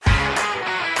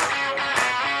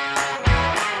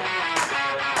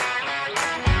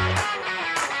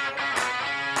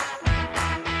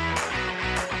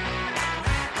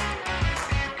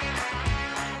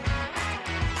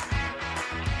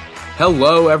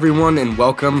Hello, everyone, and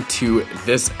welcome to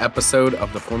this episode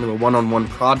of the Formula One-on-One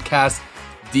podcast.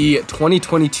 The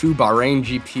 2022 Bahrain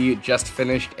GP just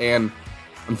finished, and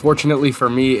unfortunately for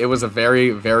me, it was a very,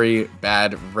 very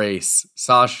bad race.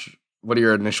 Sash, what are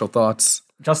your initial thoughts?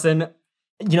 Justin,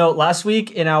 last week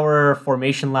in our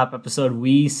formation lap episode,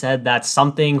 we said that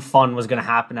something fun was going to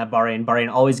happen at Bahrain. Bahrain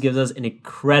always gives us an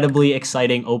incredibly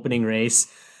exciting opening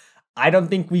race. I don't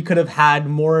think we could have had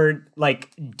more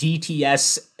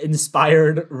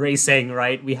DTS-inspired racing,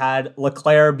 right? We had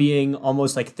Leclerc being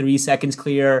almost 3 seconds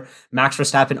clear. Max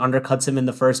Verstappen undercuts him in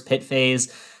the first pit phase.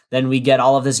 Then we get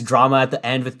all of this drama at the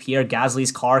end with Pierre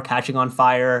Gasly's car catching on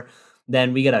fire.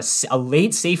 Then we get a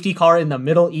late safety car in the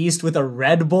Middle East with a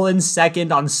Red Bull in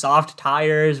second on soft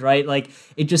tires, right?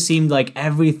 It just seemed like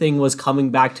everything was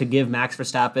coming back to give Max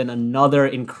Verstappen another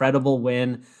incredible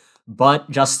win. But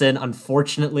Justin,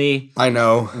 unfortunately, I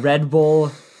know Red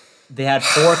Bull, they had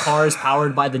 4 cars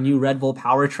powered by the new Red Bull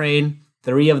powertrain.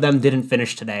 3 of them didn't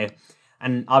finish today.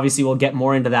 And obviously we'll get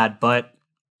more into that. But,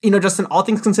 Justin, all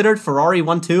things considered, Ferrari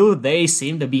 1-2, they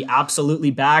seem to be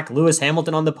absolutely back. Lewis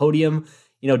Hamilton on the podium.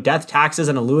 Death taxes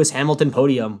and a Lewis Hamilton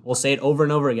podium. We'll say it over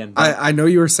and over again. I know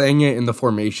you were saying it in the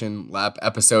formation lap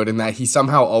episode and that he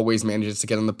somehow always manages to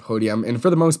get on the podium. And for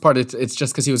the most part, it's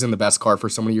just because he was in the best car for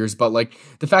so many years. But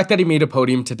the fact that he made a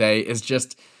podium today is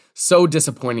just so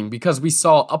disappointing because we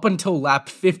saw up until lap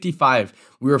 55,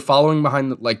 we were following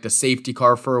behind the safety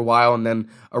car for a while. And then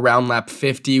around lap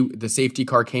 50, the safety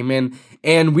car came in.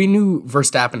 And we knew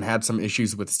Verstappen had some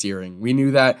issues with steering. We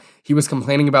knew that he was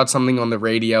complaining about something on the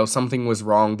radio. Something was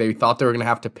wrong. They thought they were going to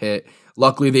have to pit.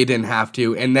 Luckily, they didn't have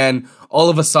to. And then all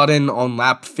of a sudden, on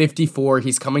lap 54,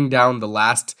 he's coming down the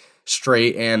last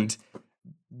straight and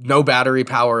no battery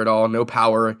power at all, no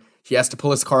power. He has to pull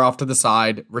his car off to the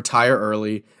side, retire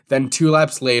early. Then 2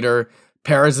 laps later,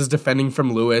 Perez is defending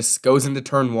from Lewis, goes into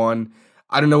turn 1.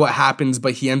 I don't know what happens,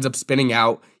 but he ends up spinning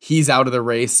out. He's out of the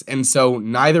race. And so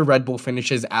neither Red Bull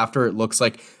finishes after it looks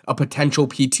like a potential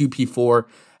P2, P4.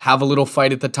 Have a little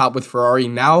fight at the top with Ferrari.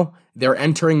 Now they're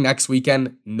entering next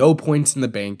weekend. No points in the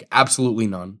bank. Absolutely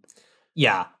none.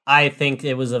 Yeah, I think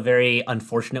it was a very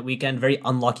unfortunate weekend, very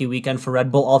unlucky weekend for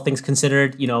Red Bull, all things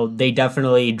considered. They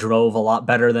definitely drove a lot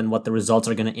better than what the results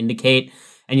are going to indicate.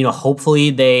 And, hopefully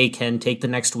they can take the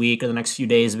next week or the next few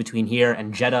days between here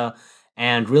and Jeddah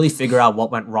and really figure out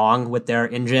what went wrong with their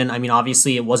engine. I mean,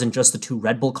 obviously, it wasn't just the 2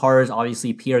 Red Bull cars.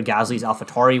 Obviously, Pierre Gasly's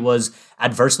AlphaTauri was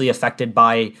adversely affected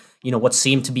by, what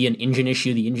seemed to be an engine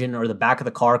issue. The engine or the back of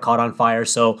the car caught on fire.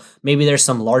 So maybe there's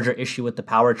some larger issue with the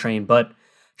powertrain. But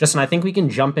Justin, I think we can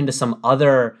jump into some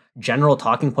other general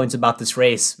talking points about this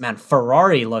race. Man,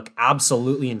 Ferrari look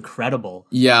absolutely incredible.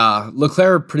 Yeah,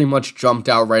 Leclerc pretty much jumped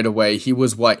out right away. He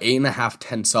was, 8.5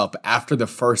 tenths up after the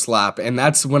first lap. And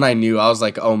that's when I knew, I was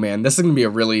like, oh man, this is going to be a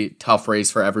really tough race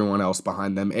for everyone else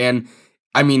behind them. And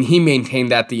I mean, he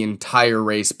maintained that the entire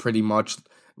race pretty much.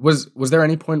 Was there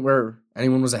any point where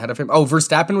anyone was ahead of him? Oh,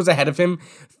 Verstappen was ahead of him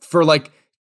for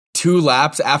 2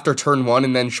 laps after turn 1,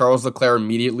 and then Charles Leclerc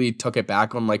immediately took it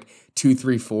back on 2,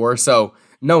 3, 4. So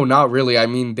no, not really. I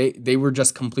mean, they were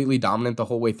just completely dominant the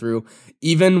whole way through.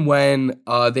 Even when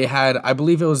they had, I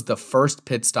believe it was the first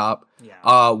pit stop,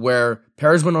 where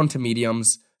Perez went onto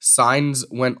mediums, Sainz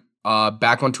went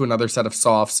back onto another set of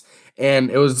softs,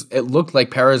 and it looked like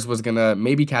Perez was gonna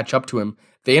maybe catch up to him.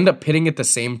 They end up pitting at the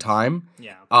same time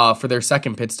for their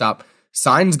second pit stop.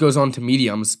 Sainz goes on to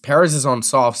mediums. Perez is on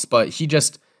softs, but he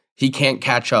can't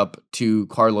catch up to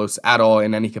Carlos at all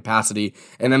in any capacity.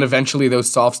 And then eventually those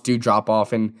softs do drop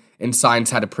off, and Sainz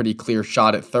had a pretty clear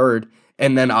shot at third.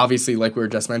 And then obviously, like we were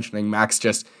just mentioning, Max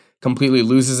just completely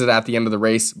loses it at the end of the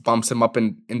race, bumps him up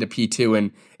into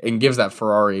P2 and gives that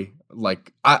Ferrari,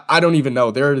 I don't even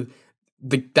know.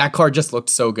 That car just looked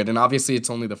so good. And obviously it's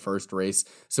only the first race,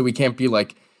 so we can't be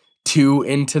too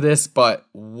into this, but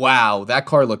wow, that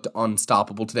car looked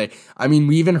unstoppable today. I mean,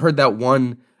 we even heard that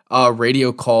one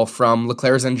radio call from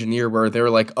Leclerc's engineer where they were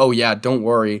like, oh yeah, don't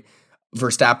worry,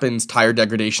 Verstappen's tire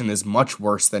degradation is much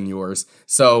worse than yours.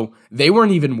 So they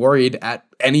weren't even worried at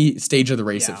any stage of the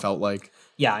race, it felt like.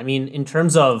 Yeah, I mean, in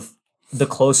terms of the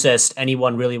closest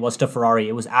anyone really was to Ferrari,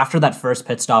 it was after that first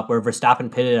pit stop where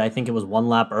Verstappen pitted. I think it was 1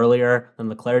 lap earlier than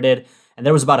Leclerc did. And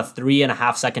there was about a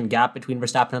 3.5 second gap between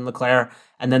Verstappen and Leclerc.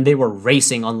 And then they were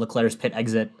racing on Leclerc's pit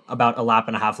exit about a lap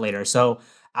and a half later. So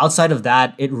outside of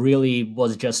that, it really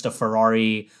was just a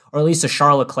Ferrari, or at least a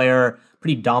Charles Leclerc,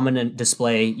 pretty dominant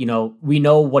display. You know, we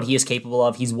know what he is capable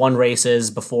of. He's won races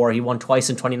before. He won twice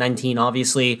in 2019,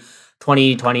 obviously.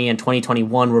 2020 and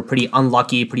 2021 were pretty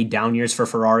unlucky, pretty down years for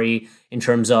Ferrari in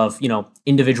terms of, you know,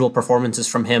 individual performances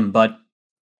from him. But,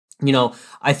 you know,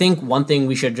 I think one thing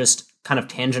we should just kind of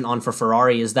tangent on for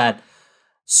Ferrari is that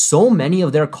so many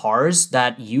of their cars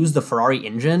that use the Ferrari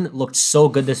engine looked so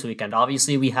good this weekend.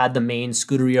 Obviously, we had the main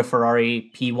Scuderia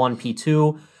Ferrari P1,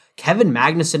 P2. Kevin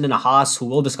Magnussen in a Haas, who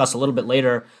we'll discuss a little bit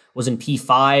later, was in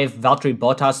P5. Valtteri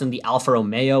Bottas in the Alfa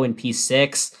Romeo in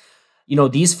P6.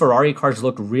 These Ferrari cars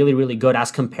looked really, really good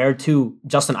as compared to,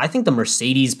 Justin, I think the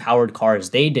Mercedes-powered cars,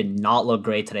 they did not look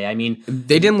great today. I mean,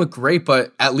 they didn't look great,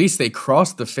 but at least they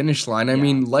crossed the finish line. I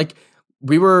mean, like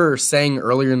we were saying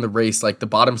earlier in the race, like the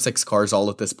bottom 6 cars all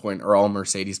at this point are all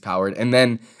Mercedes-powered. And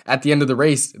then at the end of the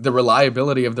race, the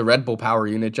reliability of the Red Bull power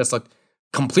unit just looked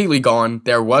completely gone.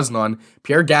 There was none.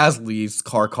 Pierre Gasly's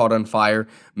car caught on fire.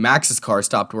 Max's car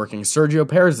stopped working. Sergio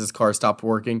Perez's car stopped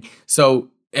working. So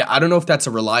I don't know if that's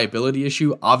a reliability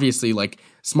issue. Obviously, like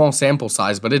small sample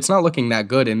size, but it's not looking that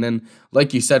good. And then,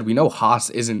 like you said, we know Haas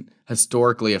isn't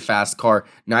historically a fast car.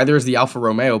 Neither is the Alfa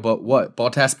Romeo, but what?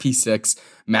 Bottas P6,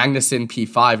 Magnussen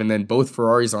P5, and then both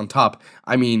Ferraris on top.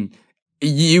 I mean,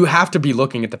 you have to be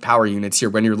looking at the power units here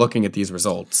when you're looking at these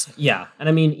results. Yeah, and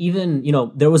I mean, even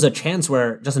there was a chance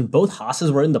where Justin, both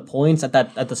Haas's were in the points at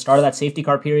the start of that safety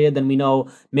car period. Then we know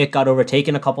Mick got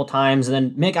overtaken a couple times, and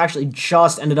then Mick actually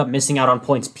just ended up missing out on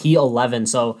points, P11.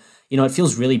 So it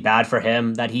feels really bad for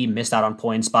him that he missed out on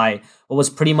points by what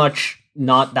was pretty much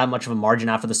not that much of a margin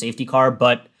after the safety car.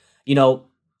 But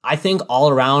I think all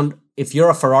around, if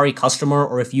you're a Ferrari customer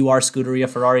or if you are Scuderia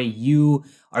Ferrari, you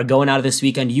are going out of this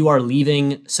weekend, you are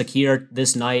leaving Checkered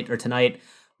this night or tonight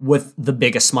with the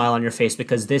biggest smile on your face,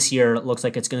 because this year it looks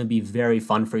like it's going to be very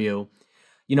fun for you.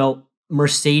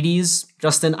 Mercedes,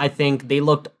 Justin, I think they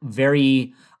looked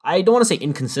very, I don't want to say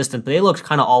inconsistent, but they looked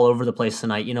kind of all over the place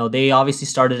tonight. They obviously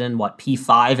started in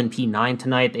P5 and P9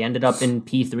 tonight. They ended up in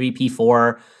P3,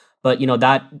 P4. But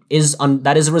that is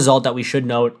a result that we should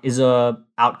note is a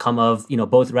outcome of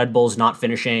both Red Bulls not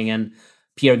finishing and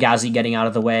Pierre Gasly getting out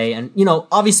of the way, and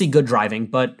obviously good driving,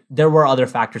 but there were other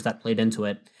factors that played into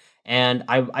it. And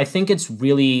I think it's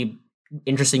really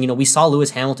interesting. We saw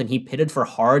Lewis Hamilton, he pitted for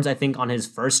hards, I think on his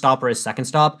first stop or his second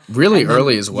stop, really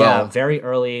early as well. Yeah, very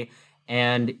early.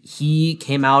 And he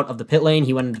came out of the pit lane.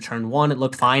 He went into turn 1. It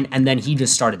looked fine, and then he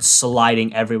just started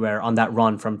sliding everywhere on that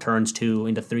run from turns 2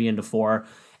 into 3 into 4.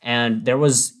 And there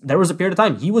was a period of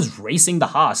time he was racing the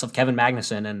Haas of Kevin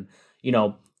Magnussen. And,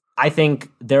 I think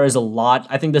there is a lot.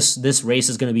 I think this race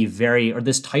is going to be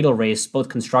this title race, both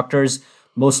constructors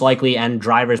most likely and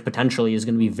drivers potentially, is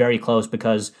going to be very close,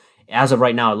 because as of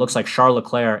right now, it looks like Charles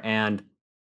Leclerc and,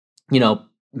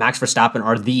 Max Verstappen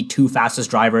are the 2 fastest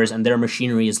drivers, and their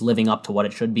machinery is living up to what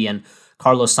it should be. And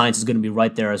Carlos Sainz is going to be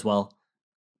right there as well.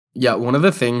 Yeah, one of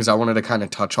the things I wanted to kind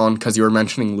of touch on, because you were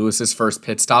mentioning Lewis's first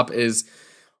pit stop, is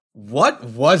what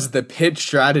was the pit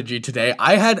strategy today?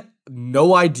 I had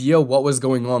no idea what was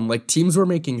going on. Like, teams were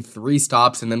making 3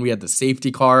 stops, and then we had the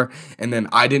safety car, and then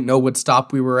I didn't know what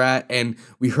stop we were at, and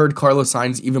we heard Carlos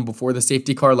Sainz even before the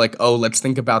safety car, like, oh, let's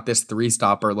think about this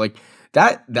 3-stopper. Like,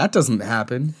 that doesn't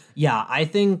happen. Yeah, I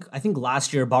think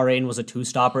last year Bahrain was a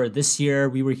 2-stopper. This year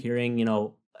we were hearing,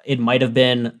 it might have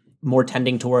been more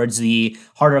tending towards the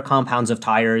harder compounds of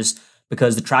tires,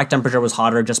 because the track temperature was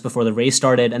hotter just before the race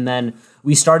started. And then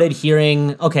we started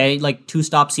hearing, okay, like 2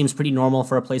 stops seems pretty normal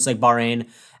for a place like Bahrain.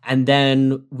 And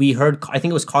then we heard, I think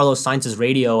it was Carlos Sainz's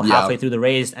radio halfway through the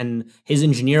race, and his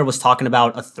engineer was talking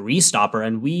about a 3-stopper.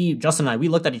 And Justin and I, we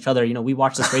looked at each other, we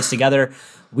watched this race together.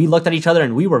 We looked at each other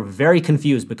and we were very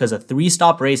confused, because a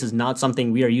 3-stop race is not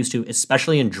something we are used to,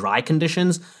 especially in dry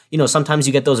conditions. Sometimes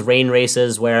you get those rain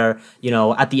races where,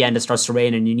 at the end it starts to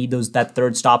rain and you need that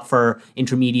 3rd stop for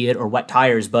intermediate or wet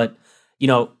tires. But,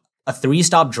 a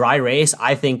 3-stop dry race,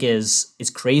 I think is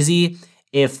crazy.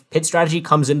 If pit strategy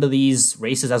comes into these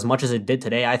races as much as it did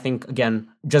today, I think, again,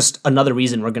 just another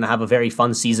reason we're going to have a very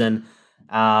fun season.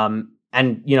 And,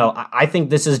 I think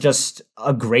this is just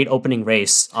a great opening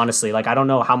race, honestly. Like, I don't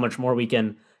know how much more we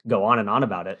can go on and on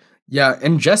about it. Yeah,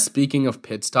 and just speaking of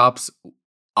pit stops,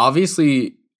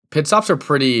 obviously pit stops are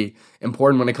pretty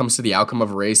important when it comes to the outcome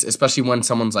of a race, especially when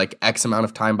someone's like X amount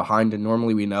of time behind, and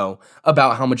normally we know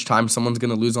about how much time someone's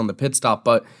going to lose on the pit stop.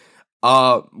 But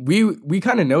we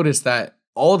kind of noticed that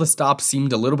all the stops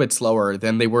seemed a little bit slower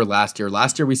than they were last year.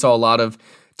 Last year, we saw a lot of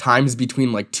times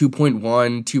between like 2.1,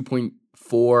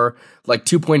 2.4, like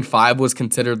 2.5 was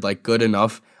considered like good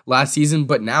enough last season.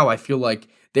 But now I feel like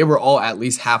they were all at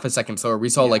least half a second slower. We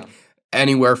saw like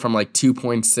anywhere from like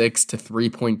 2.6 to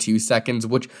 3.2 seconds,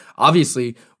 which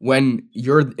obviously when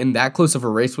you're in that close of a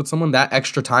race with someone, that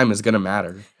extra time is going to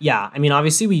matter. Yeah. I mean,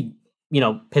 obviously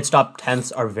pit stop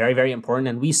tenths are very, very important.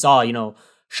 And we saw,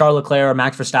 Charles Leclerc or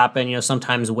Max Verstappen,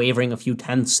 sometimes wavering a few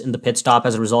tenths in the pit stop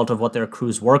as a result of what their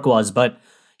crew's work was. But,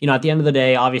 At the end of the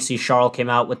day, obviously Charles came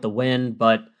out with the win,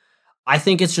 but I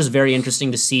think it's just very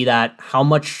interesting to see that how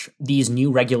much these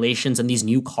new regulations and these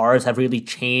new cars have really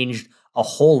changed a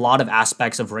whole lot of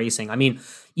aspects of racing. I mean,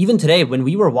 even today when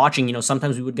we were watching,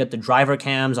 sometimes we would get the driver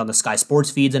cams on the Sky Sports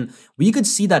feeds, and we could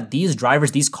see that these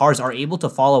drivers, these cars are able to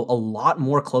follow a lot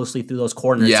more closely through those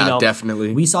corners. Yeah,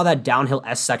 definitely. We saw that downhill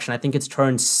S section. I think it's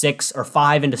turn 6 or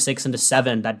 5 into 6 into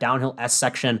 7, that downhill S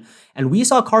section. And we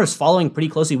saw cars following pretty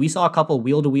closely. We saw a couple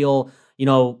wheel to wheel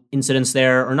incidents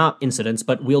there, or not incidents,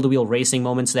 but wheel-to-wheel racing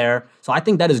moments there. So I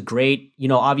think that is great.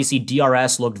 Obviously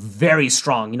DRS looked very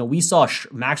strong. We saw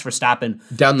Max Verstappen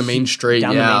down the main straight.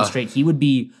 The main straight. He would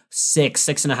be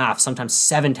 6.5, sometimes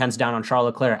 7/10 down on Charles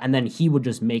Leclerc, and then he would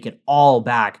just make it all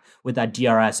back with that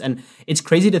DRS. And it's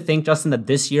crazy to think, Justin, that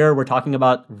this year we're talking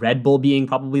about Red Bull being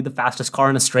probably the fastest car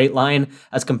in a straight line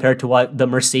as compared to what the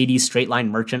Mercedes straight line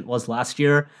merchant was last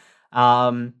year.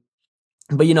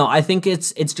 But I think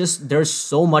it's just there's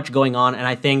so much going on, and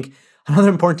I think another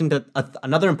important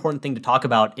thing to talk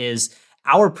about is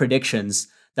our predictions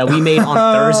that we made on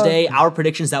Thursday. Our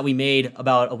predictions that we made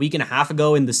about a week and a half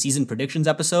ago in the season predictions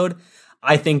episode.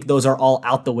 I think those are all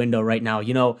out the window right now.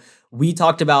 We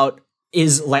talked about,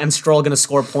 is Lance Stroll going to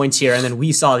score points here, and then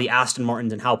we saw the Aston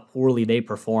Martins and how poorly they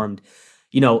performed.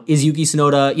 Is Yuki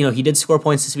Tsunoda? He did score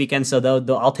points this weekend, so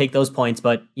I'll take those points.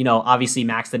 But obviously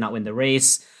Max did not win the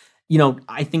race.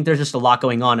 I think there's just a lot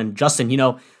going on. And Justin,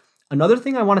 another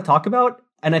thing I want to talk about,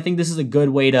 and I think this is a good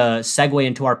way to segue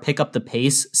into our pick up the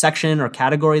pace section or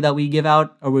category that we give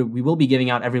out, or we will be giving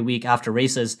out every week after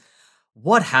races.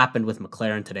 What happened with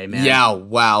McLaren today, man? Yeah,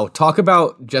 wow. Talk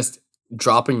about just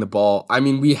dropping the ball. I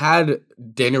mean, we had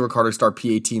Daniel Ricciardo start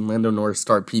P18, Lando Norris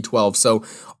start P12, so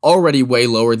already way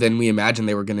lower than we imagined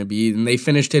they were going to be. And they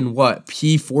finished in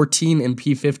P14 and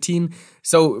P15.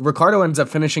 So Ricciardo ends up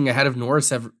finishing ahead of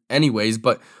Norris anyways,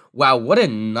 but wow, what a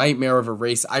nightmare of a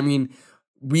race. I mean,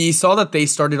 we saw that they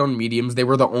started on mediums. They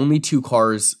were the only two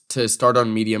cars to start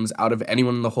on mediums out of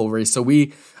anyone in the whole race. So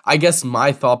I guess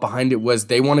my thought behind it was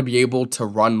they want to be able to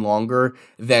run longer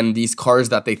than these cars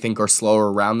that they think are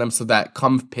slower around them, so that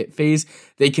come pit phase,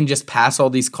 they can just pass all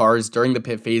these cars during the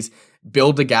pit phase,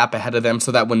 build a gap ahead of them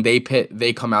so that when they pit,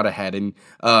 they come out ahead and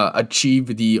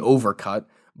achieve the overcut.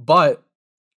 But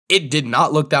it did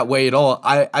not look that way at all.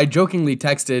 I jokingly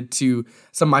texted to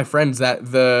some of my friends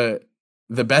that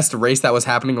the best race that was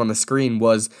happening on the screen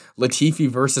was Latifi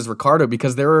versus Ricciardo,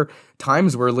 because there were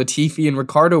times where Latifi and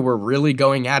Ricciardo were really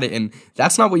going at it, and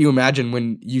that's not what you imagine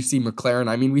when you see McLaren.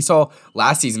 I mean, we saw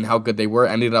last season how good they were,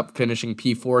 ended up finishing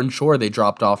P4, and sure, they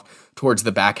dropped off towards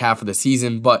the back half of the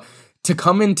season, but to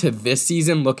come into this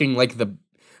season looking like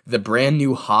the brand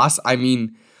new Haas, I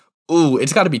mean, ooh,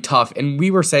 it's got to be tough. And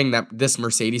we were saying that this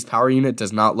Mercedes power unit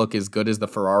does not look as good as the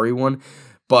Ferrari one,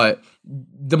 but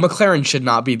the McLaren should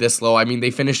not be this low. I mean,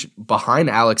 they finished behind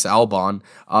Alex Albon.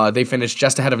 They finished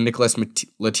just ahead of Nicholas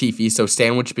Latifi, so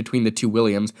sandwiched between the two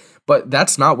Williams. But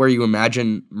that's not where you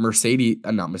imagine Mercedes.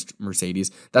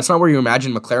 That's not where you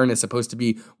imagine McLaren is supposed to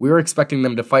be. We were expecting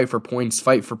them to fight for points,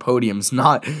 fight for podiums,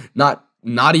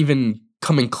 not even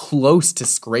coming close to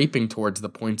scraping towards the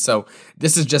point. So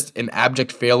this is just an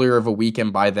abject failure of a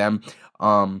weekend by them.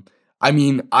 I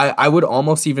mean, I would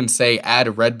almost even say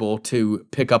add Red Bull to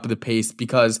pick up the pace,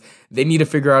 because they need to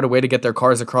figure out a way to get their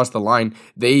cars across the line.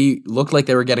 They looked like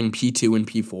they were getting P2 and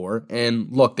P4, and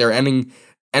look, they're ending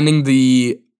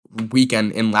the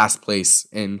weekend in last place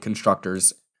in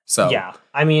constructors. So yeah,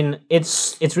 I mean,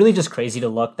 it's really just crazy to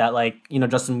look that, like,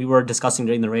 Justin, we were discussing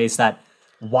during the race that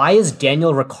why is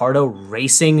Daniel Ricciardo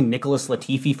racing Nicholas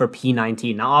Latifi for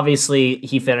P19? Now, obviously,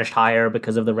 he finished higher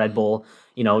because of the Red Bull,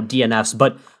 DNFs,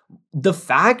 but the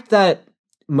fact that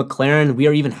McLaren, we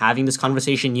are even having this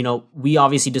conversation, we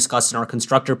obviously discussed in our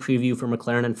constructor preview for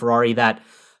McLaren and Ferrari that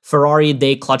Ferrari,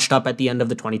 they clutched up at the end of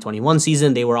the 2021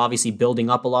 season. They were obviously building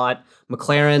up a lot.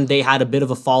 McLaren, they had a bit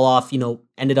of a fall off,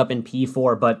 ended up in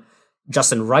P4. But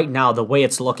Justin, right now, the way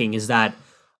it's looking is that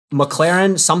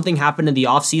McLaren, something happened in the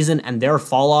offseason and their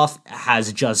fall off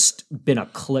has just been a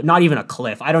cliff, not even a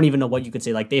cliff. I don't even know what you could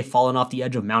say. Like, they've fallen off the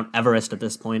edge of Mount Everest at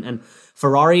this point. And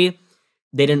Ferrari,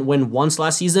 they didn't win once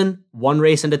last season, one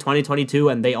race into 2022,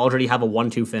 and they already have a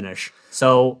 1-2 finish.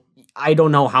 So I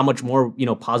don't know how much more,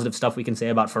 positive stuff we can say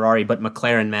about Ferrari, but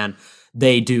McLaren, man,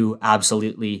 they do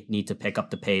absolutely need to pick up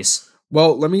the pace.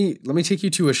 Well, let me take you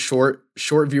to a short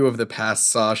view of the past,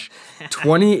 Sash.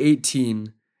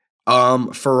 2018,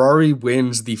 Ferrari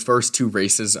wins the first two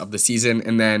races of the season,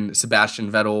 and then Sebastian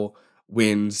Vettel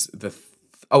wins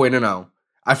no.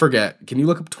 I forget. Can you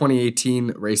look up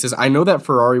 2018 races? I know that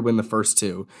Ferrari win the first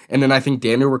two, and then I think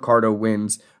Daniel Ricciardo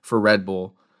wins for Red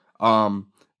Bull.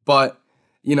 But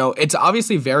it's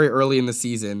obviously very early in the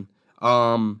season.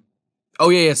 Oh,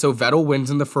 yeah. So Vettel wins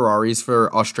in the Ferraris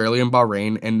for Australia and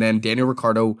Bahrain, and then Daniel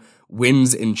Ricciardo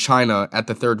wins in China at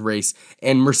the third race.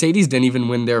 And Mercedes didn't even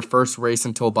win their first race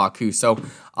until Baku. So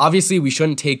obviously, we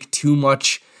shouldn't take too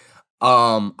much,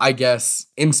 I guess,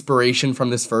 inspiration from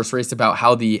this first race about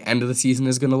how the end of the season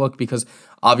is going to look, because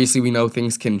obviously we know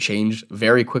things can change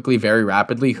very quickly, very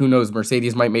rapidly. Who knows?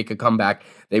 Mercedes might make a comeback.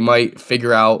 They might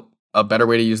figure out a better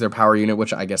way to use their power unit,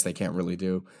 which I guess they can't really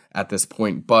do at this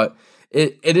point. But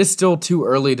it is still too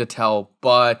early to tell.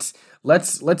 But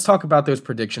let's talk about those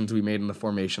predictions we made in the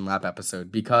Formation Lap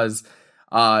episode, because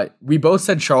we both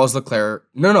said Charles Leclerc.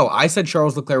 No, I said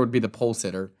Charles Leclerc would be the pole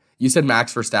sitter. You said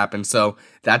Max Verstappen, so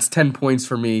that's 10 points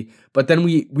for me. But then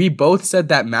we both said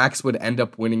that Max would end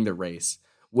up winning the race,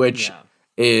 which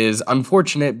is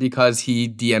unfortunate because he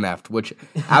DNF'd, which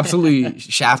absolutely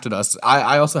shafted us.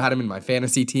 I also had him in my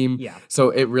fantasy team,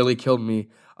 so it really killed me.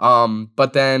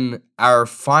 But then our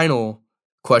final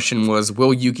question was,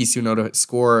 will Yuki Tsunoda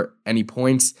score any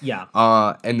points?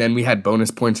 And then we had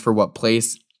bonus points for what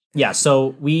place. Yeah,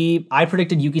 so I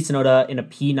predicted Yuki Tsunoda in a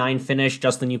P9 finish.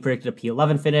 Justin, you predicted a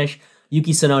P11 finish.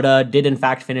 Yuki Tsunoda did in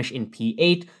fact finish in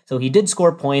P8, so he did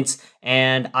score points,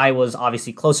 and I was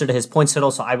obviously closer to his points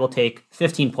total, so I will take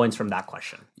 15 points from that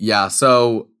question. Yeah,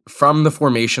 so from the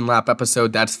Formation Lap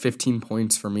episode, that's 15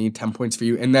 points for me, 10 points for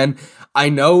you. And then I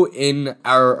know in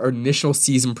our initial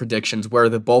season predictions, where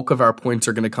the bulk of our points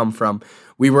are going to come from,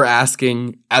 we were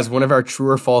asking, as one of our true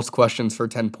or false questions for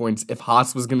 10 points, if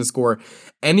Haas was going to score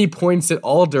any points at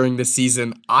all during the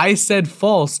season. I said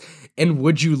false, and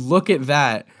would you look at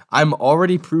that? I'm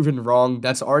already proven wrong.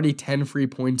 That's already 10 free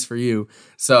points for you.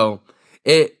 So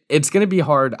it's going to be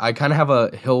hard. I kind of have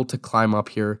a hill to climb up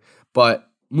here, but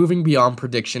moving beyond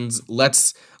predictions,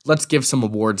 let's give some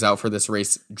awards out for this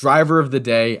race. Driver of the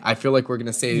day, I feel like we're going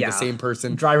to say the same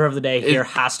person. Driver of the day here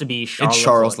has to be Charles Leclerc. It's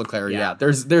Charles Leclerc, yeah.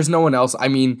 There's no one else. I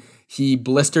mean, he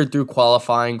blistered through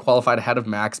qualified ahead of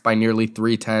Max by nearly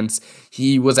 0.3.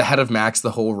 He was ahead of Max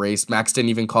the whole race. Max didn't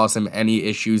even cause him any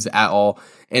issues at all.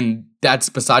 And that's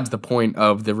besides the point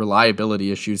of the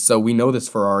reliability issues. So we know this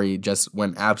Ferrari just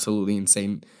went absolutely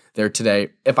insane there today.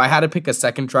 If I had to pick a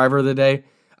second driver of the day,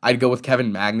 I'd go with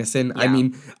Kevin Magnussen. Yeah. I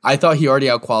mean, I thought he already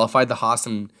outqualified the Haas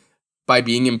by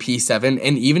being in P7.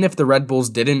 And even if the Red Bulls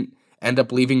didn't end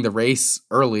up leaving the race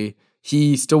early,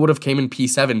 he still would have came in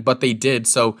P7, but they did.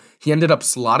 So he ended up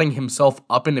slotting himself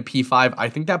up into P5. I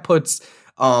think that puts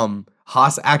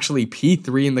Haas actually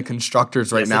P3 in the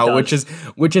constructors right now, which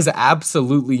is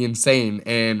absolutely insane.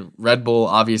 And Red Bull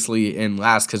obviously in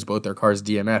last because both their cars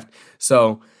DNF'd.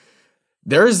 So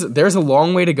there's a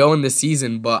long way to go in this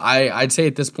season, but I'd say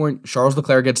at this point, Charles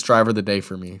Leclerc gets driver of the day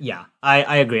for me. Yeah,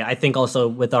 I agree. I think also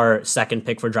with our second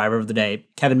pick for driver of the day,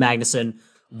 Kevin Magnussen,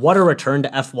 what a return to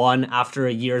F1 after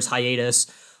a year's hiatus.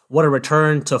 What a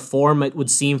return to form it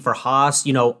would seem for Haas.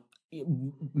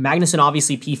 Magnussen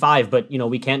obviously P5, but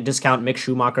we can't discount Mick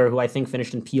Schumacher, who I think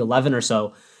finished in P11 or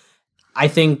so. I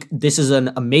think this is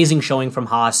an amazing showing from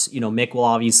Haas. Mick will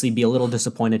obviously be a little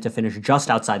disappointed to finish just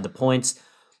outside the points.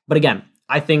 But again,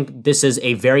 I think this is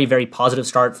a very, very positive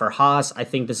start for Haas. I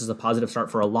think this is a positive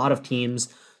start for a lot of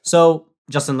teams. So,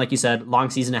 Justin, like you said, long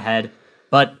season ahead,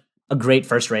 but a great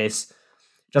first race.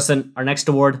 Justin, our next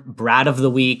award, Brad of the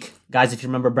Week. Guys, if you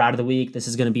remember Brad of the Week, this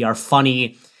is going to be our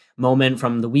funny moment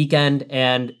from the weekend.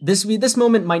 And this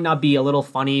moment might not be a little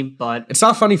funny, but it's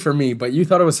not funny for me, but you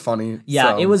thought it was funny.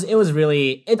 Yeah, so. It was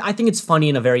really, I think it's funny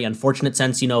in a very unfortunate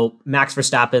sense. Max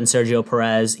Verstappen, Sergio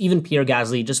Perez, even Pierre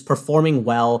Gasly just performing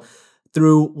well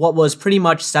through what was pretty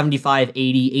much 75,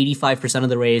 80, 85% of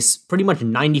the race, pretty much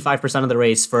 95% of the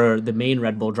race for the main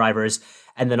Red Bull drivers.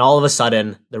 And then all of a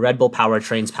sudden, the Red Bull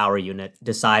powertrain's power unit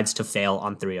decides to fail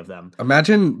on 3 of them.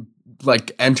 Imagine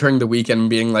entering the weekend and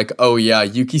being like, oh yeah,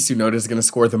 Yuki Tsunoda is going to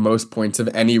score the most points of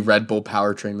any Red Bull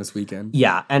powertrain this weekend.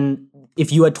 Yeah, and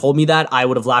if you had told me that, I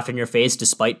would have laughed in your face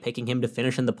despite picking him to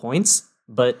finish in the points.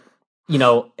 But,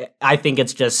 I think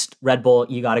it's just Red Bull,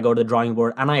 you got to go to the drawing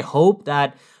board. And I hope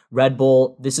that Red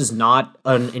Bull, this is not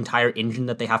an entire engine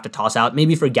that they have to toss out.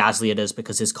 Maybe for Gasly it is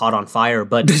because he's caught on fire.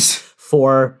 But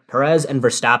for Perez and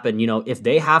Verstappen, if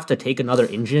they have to take another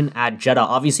engine at Jeddah,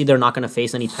 obviously they're not going to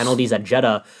face any penalties at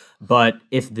Jeddah. But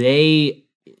if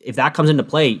that comes into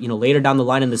play, later down the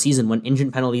line in the season when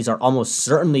engine penalties are almost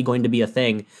certainly going to be a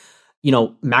thing,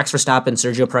 Max Verstappen,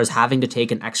 Sergio Perez having to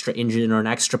take an extra engine or an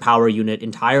extra power unit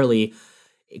entirely,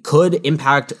 it could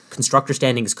impact constructor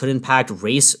standings, could impact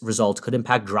race results, could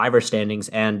impact driver standings,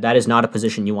 and that is not a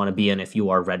position you want to be in if you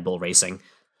are Red Bull Racing.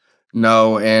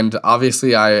 No, and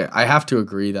obviously I have to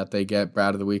agree that they get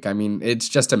Brad of the Week. I mean, it's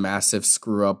just a massive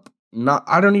screw up not,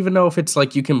 I don't even know if it's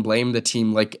like you can blame the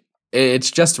team. Like,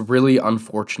 it's just really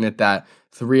unfortunate that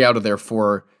 3 out of their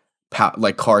 4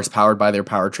 like cars powered by their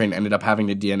powertrain ended up having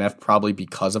to DNF probably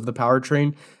because of the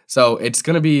powertrain. So it's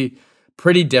going to be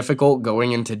pretty difficult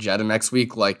going into Jeddah next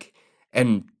week, like,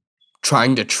 and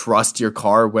trying to trust your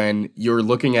car when you're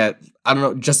looking at, I don't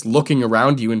know, just looking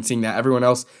around you and seeing that everyone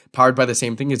else powered by the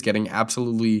same thing is getting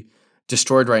absolutely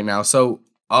destroyed right now. So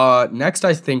next,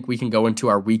 I think we can go into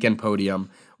our weekend podium,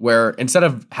 where instead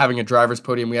of having a driver's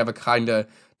podium, we have a kind of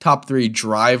top 3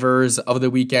 drivers of the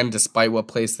weekend, despite what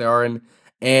place they are in.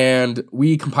 And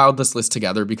we compiled this list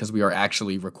together because we are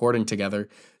actually recording together.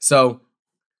 So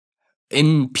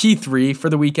in P3 for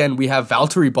the weekend, we have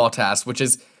Valtteri Bottas, which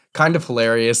is kind of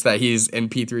hilarious that he's in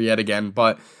P3 yet again,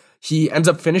 but he ends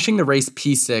up finishing the race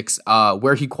P6,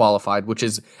 where he qualified, which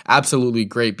is absolutely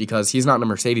great because he's not in a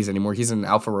Mercedes anymore. He's in an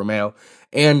Alfa Romeo.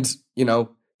 And,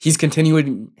 he's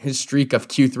continuing his streak of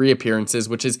Q3 appearances,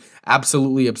 which is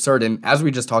absolutely absurd. And as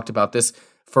we just talked about, this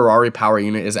Ferrari power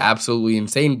unit is absolutely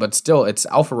insane, but still, it's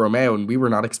Alfa Romeo, and we were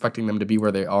not expecting them to be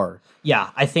where they are. Yeah,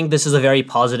 I think this is a very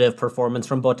positive performance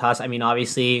from Bottas. I mean,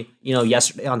 obviously,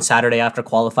 yesterday on Saturday after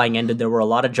qualifying ended, there were a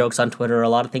lot of jokes on Twitter, a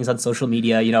lot of things on social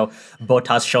media.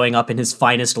 Bottas showing up in his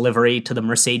finest livery to the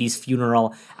Mercedes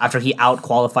funeral after he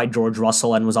out-qualified George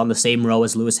Russell and was on the same row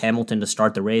as Lewis Hamilton to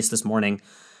start the race this morning.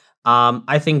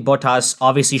 I think Bottas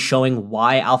obviously showing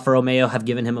why Alfa Romeo have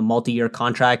given him a multi-year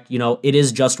contract. It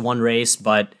is just one race,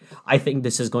 but I think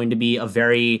this is going to be a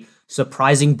very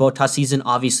surprising Bottas season.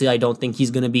 Obviously, I don't think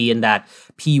he's going to be in that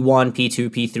P1, P2,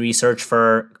 P3 search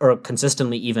or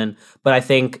consistently even. But I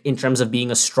think in terms of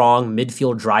being a strong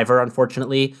midfield driver,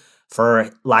 unfortunately, for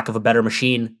lack of a better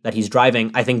machine that he's driving,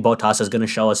 I think Bottas is going to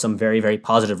show us some very, very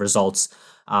positive results.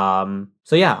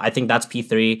 So yeah, I think that's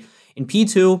P3. In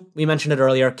P2, we mentioned it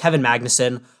earlier, Kevin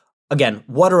Magnussen. Again,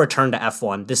 what a return to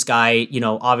F1. This guy,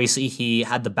 obviously he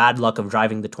had the bad luck of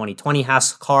driving the 2020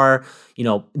 Haas car.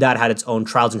 That had its own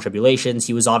trials and tribulations.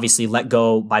 He was obviously let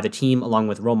go by the team along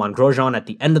with Romain Grosjean at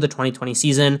the end of the 2020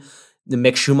 season. The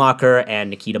Mick Schumacher and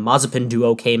Nikita Mazepin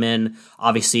duo came in.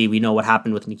 Obviously, we know what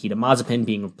happened with Nikita Mazepin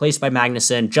being replaced by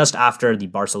Magnussen just after the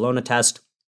Barcelona test.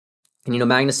 And,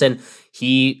 Magnussen,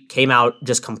 he came out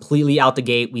just completely out the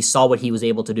gate. We saw what he was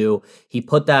able to do. He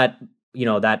put that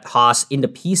Haas into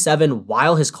P7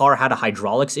 while his car had a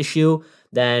hydraulics issue.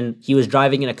 Then he was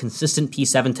driving in a consistent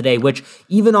P7 today, which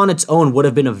even on its own would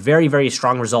have been a very, very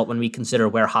strong result when we consider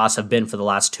where Haas have been for the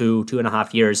last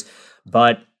 2.5 years.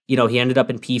 But, he ended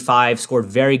up in P5, scored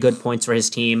very good points for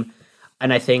his team.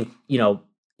 And I think,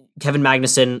 Kevin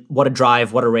Magnussen, what a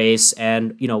drive, what a race.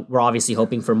 And, we're obviously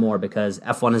hoping for more because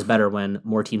F1 is better when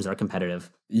more teams are competitive.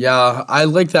 Yeah, I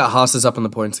like that Haas is up in the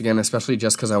points again, especially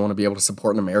just because I want to be able to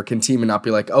support an American team and not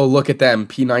be like, oh, look at them,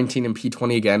 P19 and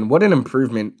P20 again. What an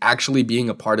improvement actually being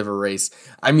a part of a race.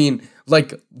 I mean,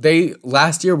 they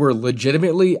last year were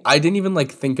legitimately, I didn't even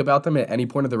think about them at any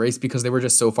point of the race because they were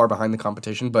just so far behind the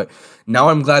competition. But now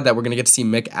I'm glad that we're going to get to see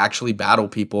Mick actually battle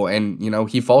people. And,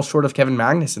 he falls short of Kevin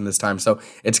Magnussen this time. So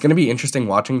it's going to be interesting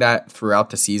watching that throughout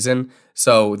the season.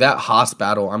 So that Haas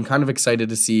battle, I'm kind of excited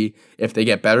to see if they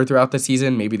get better throughout the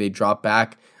season. Maybe they drop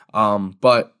back.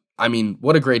 But I mean,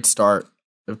 what a great start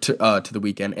to the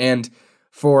weekend. And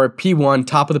for P1,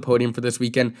 top of the podium for this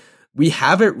weekend, we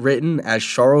have it written as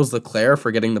Charles Leclerc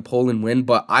for getting the pole and win,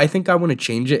 but I think I want to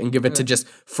change it and give it to just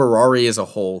Ferrari as a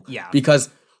whole. Yeah. Because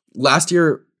last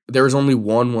year, there was only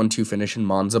one 1-2 finish in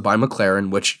Monza by McLaren,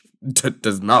 which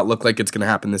does not look like it's going to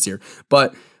happen this year.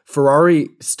 But Ferrari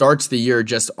starts the year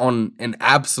just on an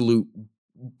absolute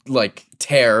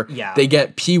tear. Yeah. They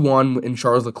get P1 in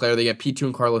Charles Leclerc. They get P2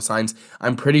 in Carlos Sainz.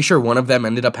 I'm pretty sure one of them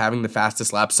ended up having the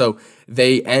fastest lap. So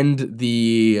they end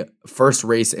the first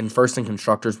race in first in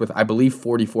constructors with, I believe,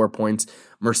 44 points.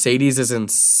 Mercedes is in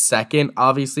second,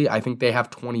 obviously. I think they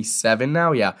have 27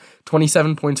 now. Yeah,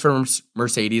 27 points for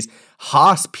Mercedes.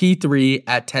 Haas P3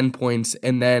 at 10 points.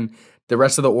 And then the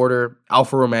rest of the order,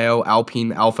 Alfa Romeo,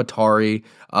 Alpine, AlphaTauri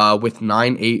with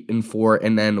 9, 8, and 4.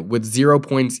 And then with 0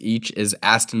 points each is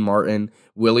Aston Martin,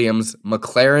 Williams,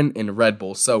 McLaren, and Red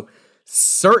Bull. So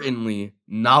certainly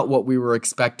not what we were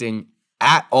expecting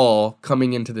at all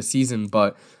coming into the season.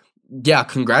 But yeah,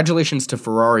 congratulations to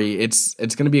Ferrari. It's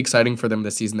going to be exciting for them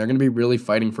this season. They're going to be really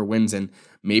fighting for wins. And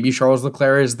maybe Charles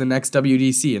Leclerc is the next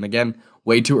WDC. And again,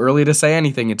 way too early to say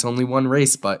anything. It's only one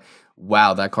race, but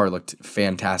wow, that car looked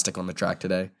fantastic on the track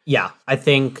today. Yeah, I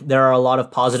think there are a lot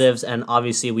of positives, and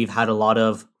obviously we've had a lot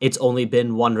of it's only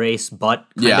been one race, but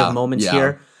kind of moments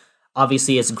here.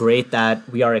 Obviously, it's great that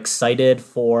we are excited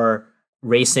for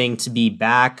racing to be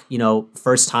back.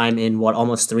 First time in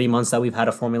almost 3 months that we've had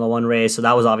a Formula One race. So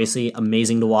that was obviously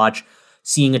amazing to watch.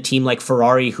 seeing a team like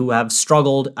Ferrari, who have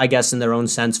struggled, I guess, in their own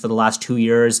sense for the last 2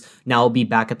 years, now be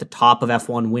back at the top of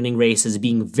F1, winning races,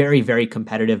 being very, very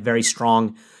competitive, very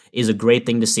strong, is a great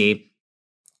thing to see.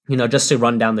 Just to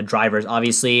run down the drivers,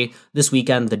 obviously, this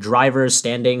weekend, the drivers'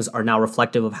 standings are now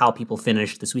reflective of how people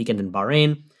finished this weekend in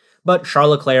Bahrain. But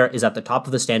Charles Leclerc is at the top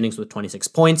of the standings with 26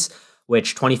 points,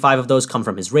 which 25 of those come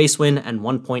from his race win, and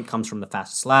 1 point comes from the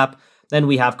fastest lap. Then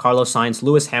we have Carlos Sainz,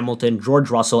 Lewis Hamilton, George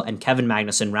Russell, and Kevin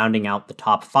Magnussen rounding out the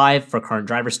top 5 for current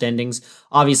driver standings.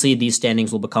 Obviously, these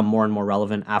standings will become more and more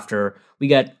relevant after we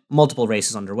get multiple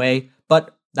races underway,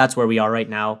 but that's where we are right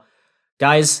now.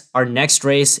 Guys, our next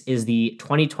race is the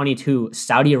 2022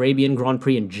 Saudi Arabian Grand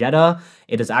Prix in Jeddah.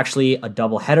 It is actually a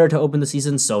doubleheader to open the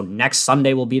season, so next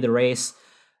Sunday will be the race.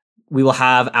 We will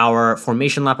have our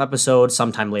formation lap episode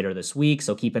sometime later this week,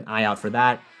 so keep an eye out for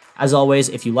that. As always,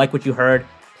 if you like what you heard,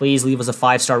 please leave us a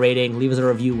 5-star rating, leave us a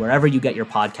review wherever you get your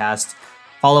podcasts.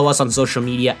 Follow us on social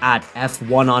media at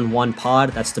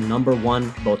F1on1pod. That's the number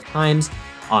 1 both times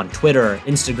on Twitter,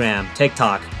 Instagram,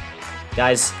 TikTok.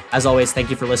 Guys, as always, thank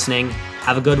you for listening.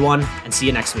 Have a good one, and see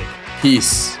you next week.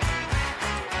 Peace.